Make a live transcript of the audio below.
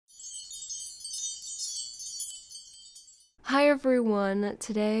Hi everyone,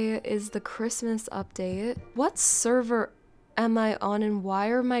 today is the Christmas update. What server am I on and why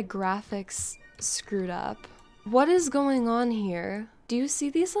are my graphics screwed up? What is going on here? Do you see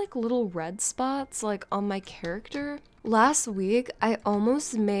these like little red spots like on my character? Last week, I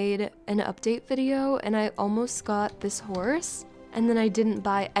almost made an update video and I almost got this horse and then I didn't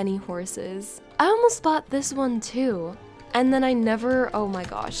buy any horses. I almost bought this one too. And then I never, oh my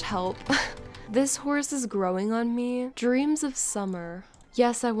gosh, help. This horse is growing on me. Dreams of summer.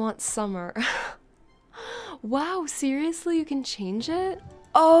 Yes, I want summer. Wow, seriously, you can change it?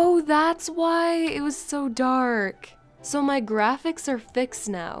 Oh, that's why it was so dark. So my graphics are fixed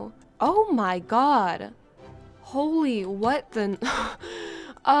now. Oh my god. Holy, what the...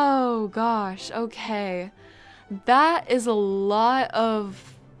 Oh gosh, okay. That is a lot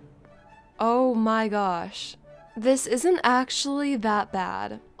of... Oh my gosh. This isn't actually that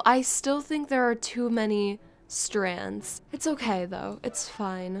bad. I still think there are too many strands. It's okay though, it's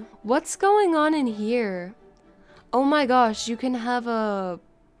fine. What's going on in here? Oh my gosh, you can have a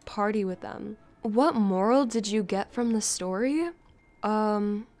party with them. What moral did you get from the story?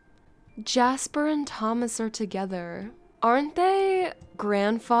 Jasper and Thomas are together. Aren't they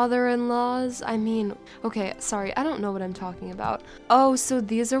grandfather-in-laws? I mean, okay, sorry, I don't know what I'm talking about. Oh, so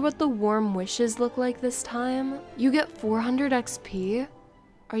these are what the warm wishes look like this time? You get 400 XP?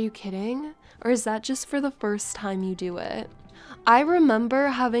 Are you kidding? Or is that just for the first time you do it? I remember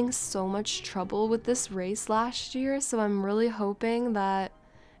having so much trouble with this race last year, so I'm really hoping that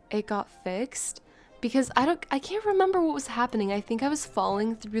it got fixed. Because I can't remember what was happening. I think I was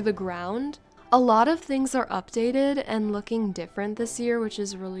falling through the ground. A lot of things are updated and looking different this year, which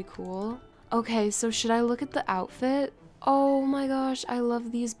is really cool. Okay, so should I look at the outfit? Oh my gosh, I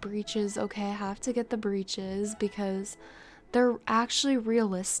love these breeches. Okay, I have to get the breeches because they're actually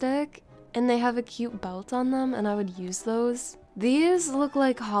realistic and they have a cute belt on them and I would use those. These look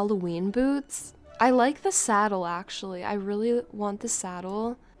like Halloween boots. I like the saddle actually. I really want the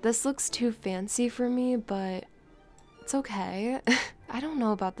saddle. This looks too fancy for me, but it's okay. I don't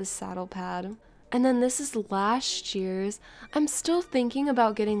know about this saddle pad. And then this is last year's. I'm still thinking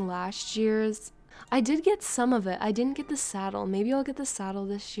about getting last year's. I did get some of it. I didn't get the saddle. Maybe I'll get the saddle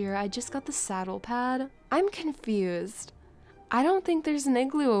this year. I just got the saddle pad. I'm confused. I don't think there's an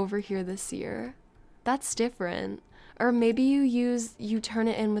igloo over here this year. That's different. Or maybe you turn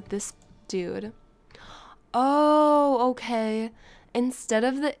it in with this dude. Oh, okay. Instead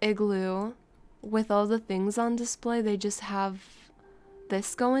of the igloo with all the things on display, they just have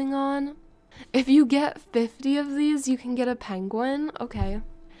this going on. If you get 50 of these, you can get a penguin. Okay.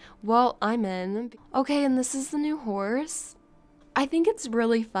 Well, I'm in. Okay, and this is the new horse. I think it's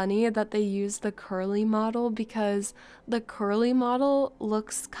really funny that they use the curly model because the curly model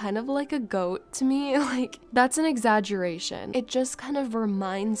looks kind of like a goat to me. Like, that's an exaggeration. It just kind of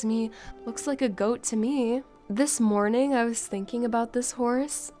reminds me, looks like a goat to me. This morning, I was thinking about this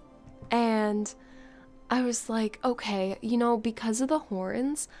horse and I was like, okay, you know, because of the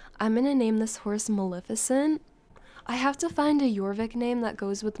horns, I'm gonna name this horse Maleficent. I have to find a Jorvik name that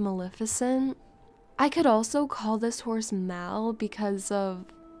goes with Maleficent. I could also call this horse Mal because of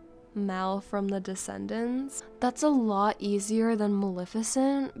Mal from the Descendants. That's a lot easier than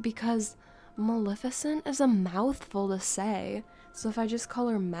Maleficent because Maleficent is a mouthful to say. So if I just call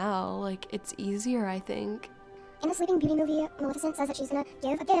her Mal, like, it's easier, I think. In the Sleeping Beauty movie, Maleficent says that she's gonna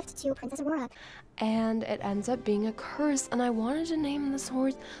give a gift to Princess Aurora. And it ends up being a curse, and I wanted to name this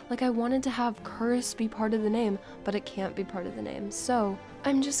horse, like I wanted to have curse be part of the name, but it can't be part of the name. So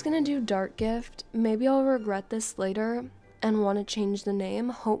I'm just gonna do Dark Gift. Maybe I'll regret this later and want to change the name.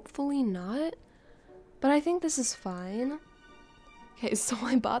 Hopefully not, but I think this is fine. Okay, so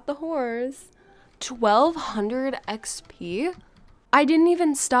I bought the horse. 1200 XP? I didn't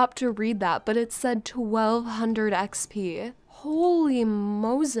even stop to read that, but it said 1200 XP. Holy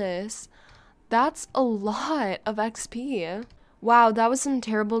Moses. That's a lot of XP. Wow, that was some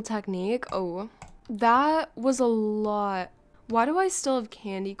terrible technique. Oh, that was a lot. Why do I still have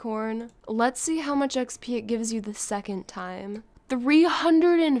candy corn? Let's see how much XP it gives you the second time.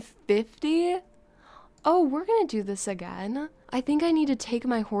 350? Oh, we're gonna do this again. I think I need to take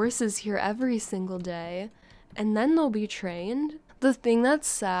my horses here every single day, and then they'll be trained. The thing that's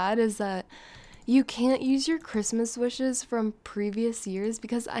sad is that you can't use your Christmas wishes from previous years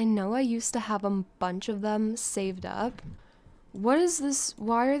because I know I used to have a bunch of them saved up. What is this?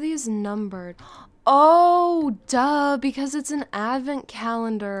 Why are these numbered? Oh, duh, because it's an advent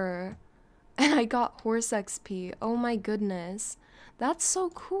calendar. And I got horse XP. Oh my goodness. That's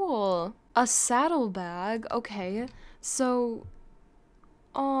so cool. A saddlebag. Okay, so...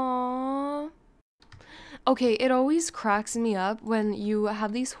 Aww. Okay, it always cracks me up when you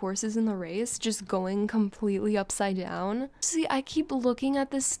have these horses in the race just going completely upside down. See, I keep looking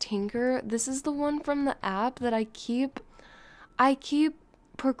at this Tinker. This is the one from the app that I keep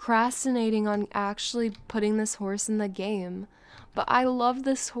procrastinating on actually putting this horse in the game. But I love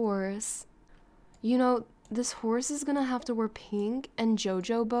this horse. You know, this horse is gonna have to wear pink and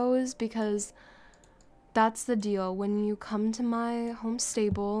JoJo bows because that's the deal. When you come to my home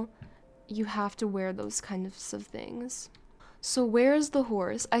stable, you have to wear those kinds of things. So where's the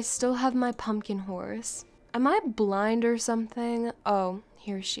horse? I still have my pumpkin horse. Am I blind or something? Oh,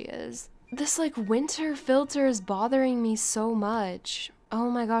 here she is. This like winter filter is bothering me so much. Oh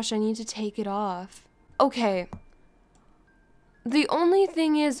my gosh, I need to take it off. Okay. The only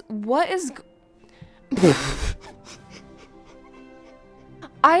thing is, what is...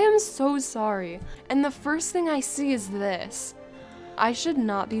 I am so sorry. And the first thing I see is this. I should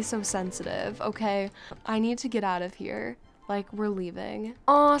not be so sensitive, okay? I need to get out of here. Like, we're leaving.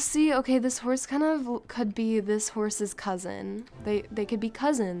 Aw, see, okay, this horse kind of could be this horse's cousin. They could be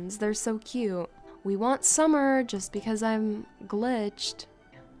cousins. They're so cute. We want summer just because I'm glitched.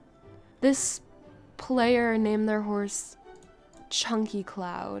 This player named their horse Chunky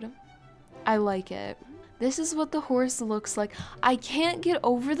Cloud. I like it. This is what the horse looks like. I can't get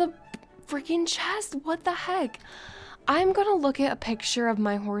over the freaking chest. What the heck? I'm gonna look at a picture of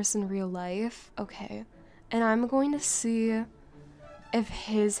my horse in real life. Okay. And I'm going to see if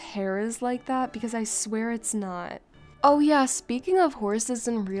his hair is like that because I swear it's not. Oh yeah, speaking of horses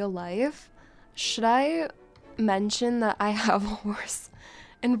in real life, should I mention that I have a horse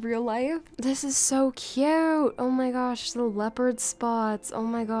in real life? This is so cute. Oh my gosh, the leopard spots. Oh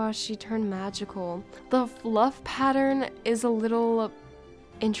my gosh, she turned magical. The fluff pattern is a little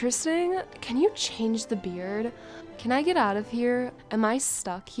interesting. Can you change the beard? Can I get out of here? Am I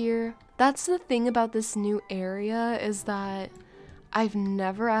stuck here? That's the thing about this new area is that I've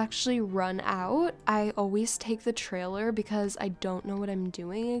never actually run out. I always take the trailer because I don't know what I'm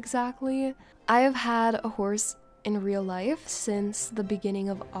doing exactly. I have had a horse in real life since the beginning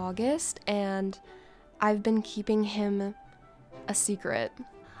of August and I've been keeping him a secret.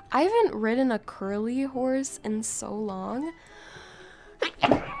 I haven't ridden a curly horse in so long.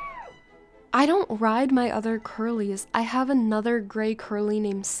 I don't ride my other curlies. I have another gray curly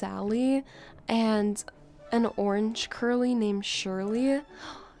named Sally and an orange curly named Shirley.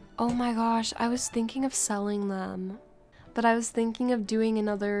 Oh my gosh, I was thinking of selling them. But I was thinking of doing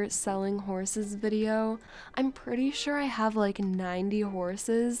another selling horses video. I'm pretty sure I have like 90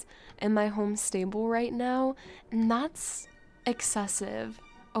 horses in my home stable right now, and that's excessive.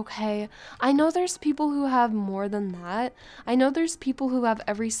 Okay, I know there's people who have more than that. I know there's people who have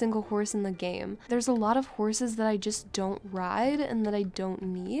every single horse in the game. There's a lot of horses that I just don't ride and that I don't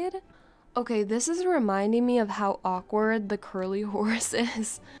need. Okay, this is reminding me of how awkward the curly horse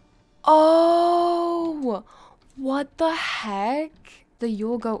is. Oh, what the heck? The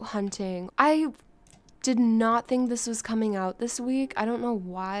Yule goat hunting. I did not think this was coming out this week. I don't know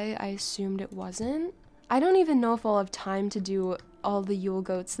why I assumed it wasn't. I don't even know if I'll have time to do all the Yule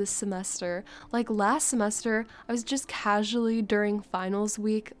goats this semester. Like last semester, I was just casually during finals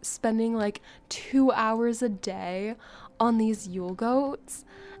week spending like 2 hours a day on these Yule goats.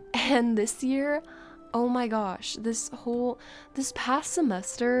 And this year, oh my gosh, this past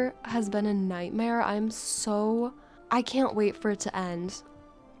semester has been a nightmare. I can't wait for it to end.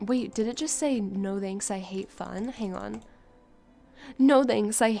 Wait, did it just say no thanks, I hate fun? Hang on. No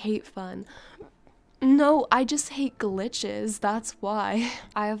thanks, I hate fun. No, I just hate glitches, that's why.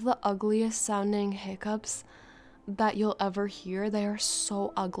 I have the ugliest sounding hiccups that you'll ever hear. They are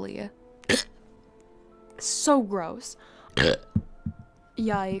so ugly. So gross.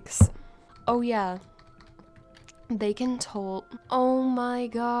 Yikes. Oh yeah. They can toll. Oh my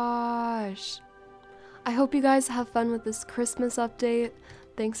gosh. I hope you guys have fun with this Christmas update.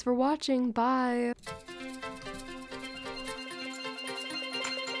 Thanks for watching. Bye.